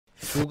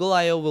Google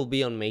I/O will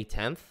be on May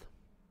 10th.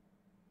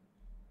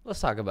 Let's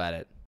talk about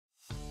it.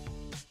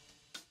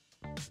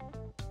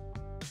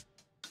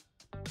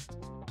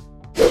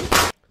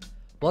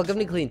 Welcome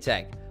to Clean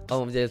Tech,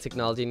 home of daily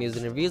technology news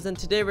and reviews, and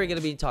today we're going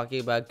to be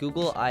talking about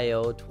Google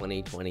I/O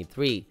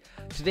 2023.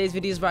 Today's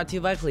video is brought to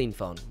you by Clean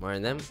Phone. More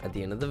on them at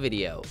the end of the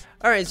video.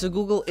 Alright, so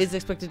Google is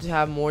expected to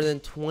have more than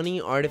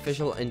 20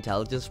 artificial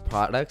intelligence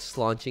products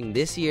launching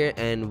this year,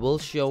 and will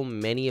show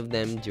many of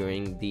them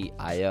during the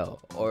I/O,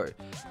 or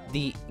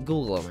the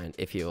Google event,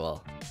 if you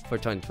will, for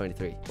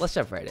 2023. Let's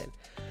jump right in.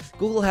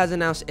 Google has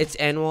announced its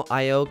annual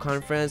I/O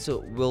conference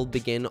will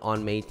begin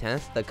on May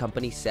 10th. The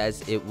company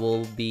says it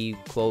will be,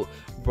 quote,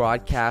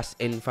 broadcast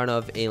in front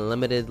of a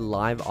limited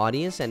live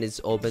audience and is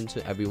open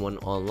to everyone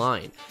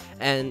online,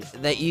 and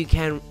that you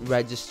can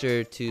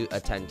register to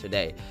attend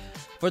today.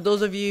 For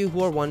those of you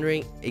who are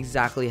wondering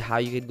exactly how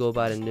you could go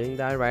about in doing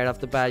that, right off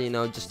the bat,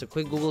 just a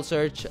quick Google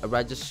search,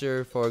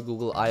 register for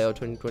Google I/O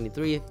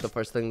 2023, the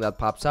first thing that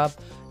pops up,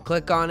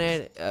 click on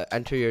it,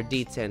 enter your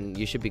deets, and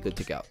you should be good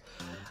to go.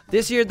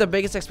 This year, the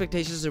biggest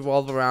expectations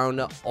revolve around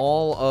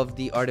all of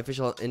the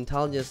artificial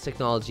intelligence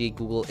technology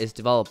Google is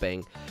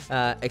developing.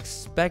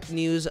 Expect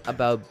news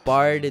about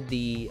Bard,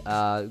 the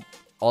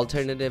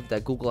alternative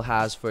that Google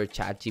has for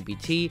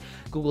ChatGPT,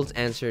 Google's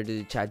answer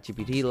to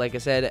ChatGPT, like I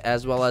said,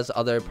 as well as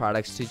other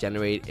products to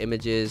generate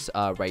images,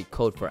 write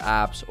code for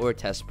apps, or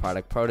test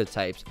product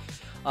prototypes.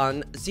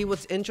 See,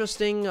 what's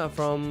interesting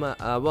from,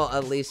 well,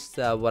 at least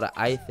what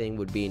I think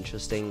would be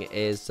interesting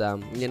is,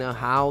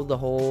 how the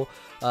whole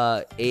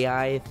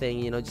AI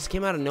thing, just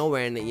came out of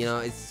nowhere, and,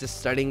 it's just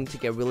starting to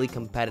get really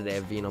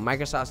competitive.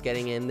 Microsoft's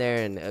getting in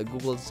there, and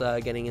Google's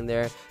getting in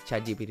there.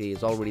 ChatGPT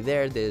is already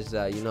there. There's,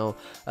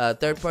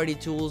 third-party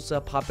tools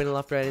popping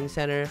left, right, and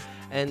center.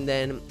 And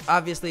then,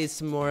 obviously,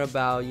 it's more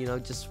about,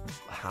 just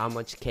how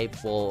much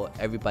capable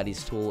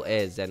everybody's tool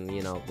is. And,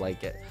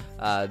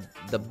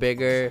 the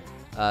bigger,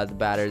 the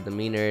badder, the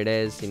meaner it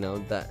is,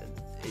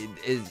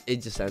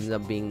 it just ends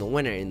up being the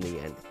winner in the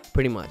end,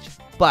 pretty much.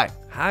 But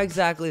how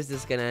exactly is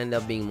this gonna end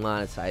up being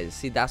monetized?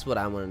 See, that's what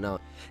I want to know.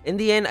 In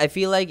the end, I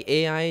feel like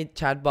AI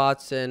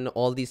chatbots and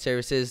all these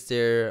services,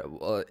 they're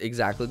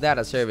exactly that,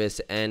 a service.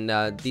 And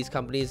these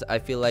companies, I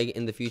feel like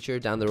in the future,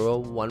 down the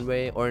road, one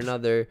way or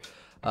another,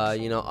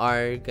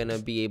 are gonna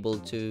be able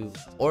to,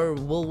 or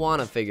will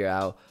want to figure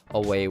out a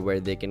way where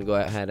they can go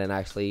ahead and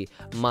actually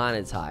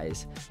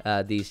monetize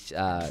these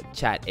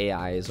chat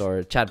AIs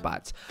or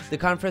chatbots. The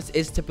conference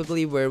is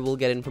typically where we'll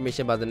get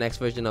information about the next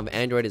version of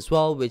Android as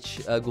well,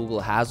 which Google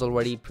has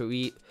already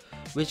previewed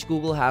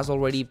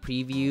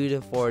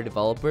for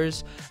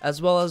developers,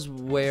 as well as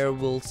where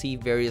we'll see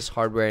various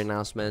hardware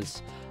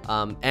announcements.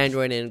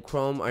 Android and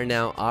Chrome are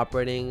now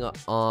operating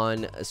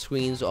on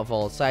screens of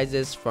all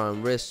sizes,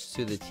 from wrists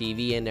to the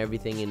TV and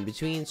everything in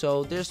between,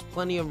 so there's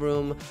plenty of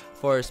room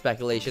for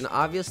speculation.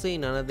 Obviously,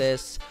 none of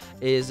this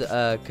is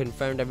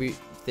confirmed.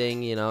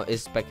 Everything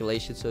is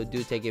speculation, so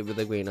do take it with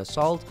a grain of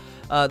salt.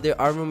 There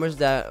are rumors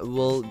that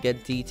we'll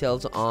get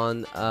details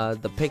on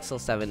the Pixel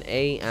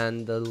 7a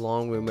and the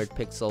long-rumored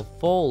Pixel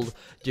Fold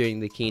during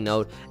the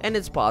keynote, and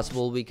it's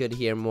possible we could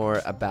hear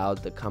more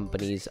about the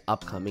company's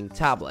upcoming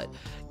tablet.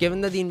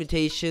 Given that the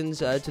invitations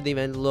to the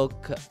event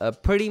look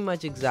pretty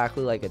much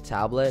exactly like a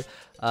tablet,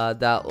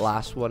 that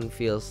last one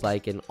feels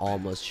like an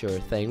almost sure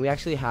thing. We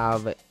actually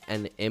have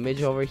an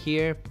image over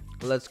here.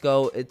 Let's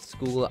go. It's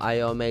Google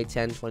I/O May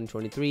 10,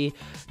 2023.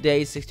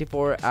 Days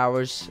 64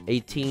 hours,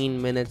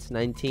 18 minutes,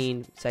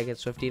 19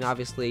 seconds, 15.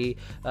 Obviously,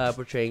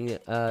 portraying,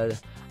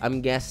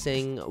 I'm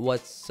guessing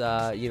what's,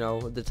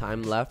 the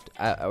time left,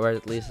 or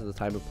at least at the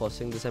time of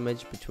posting this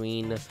image,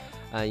 between,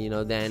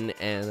 then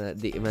and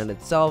the event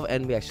itself.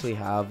 And we actually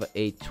have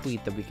a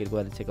tweet that we could go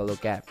ahead and take a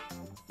look at.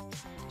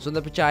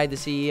 Sundar Pichai, the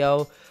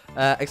CEO,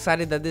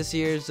 excited that this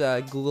year's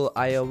Google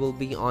I/O will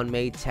be on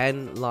May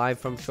 10, live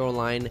from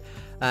Shoreline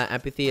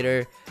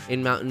Amphitheater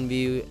in Mountain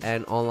View,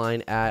 and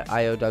online at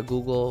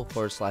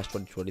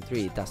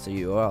io.google/2023. That's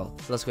the URL.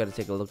 Let's go ahead and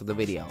take a look at the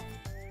video.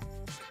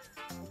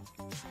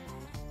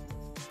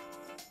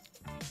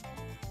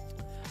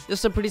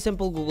 Just a pretty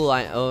simple Google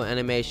I/O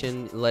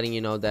animation, letting you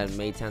know that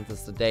May 10th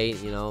is the date,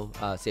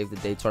 save the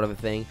date sort of a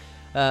thing.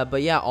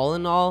 But yeah, all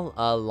in all,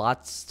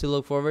 lots to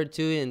look forward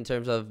to in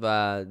terms of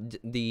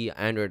the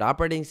Android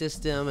operating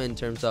system, in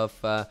terms of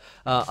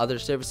other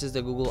services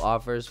that Google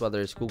offers, whether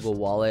it's Google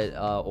Wallet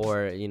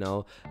or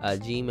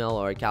Gmail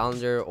or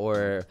Calendar,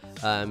 or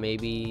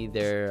maybe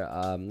their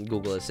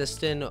Google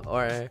Assistant,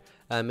 or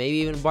maybe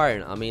even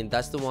Bard. I mean,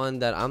 that's the one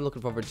that I'm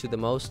looking forward to the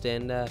most.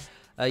 And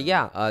hey,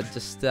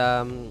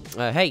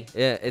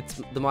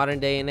 it's the modern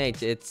day and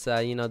age. It's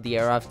the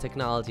era of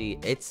technology.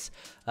 It's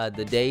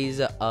the days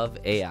of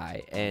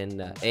AI,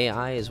 and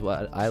AI is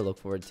what I look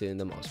forward to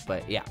the most.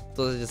 But yeah,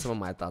 those are just some of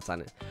my thoughts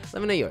on it.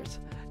 Let me know yours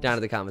down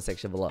in the comment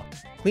section below.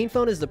 Clean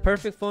Phone is the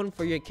perfect phone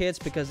for your kids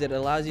because it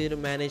allows you to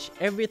manage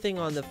everything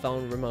on the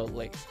phone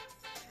remotely.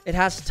 It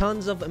has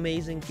tons of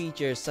amazing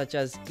features such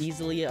as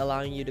easily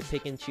allowing you to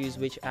pick and choose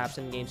which apps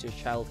and games your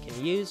child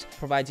can use,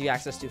 provides you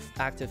access to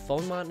active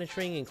phone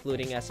monitoring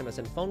including SMS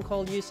and phone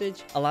call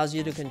usage, allows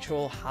you to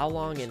control how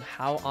long and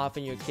how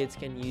often your kids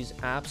can use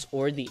apps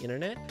or the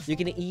internet. You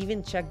can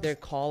even check their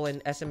call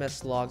and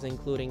SMS logs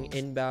including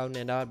inbound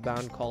and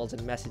outbound calls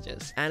and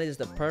messages, and it is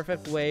the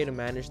perfect way to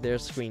manage their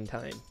screen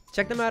time.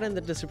 Check them out in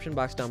the description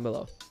box down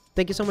below.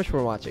 Thank you so much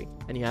for watching,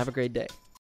 and you have a great day.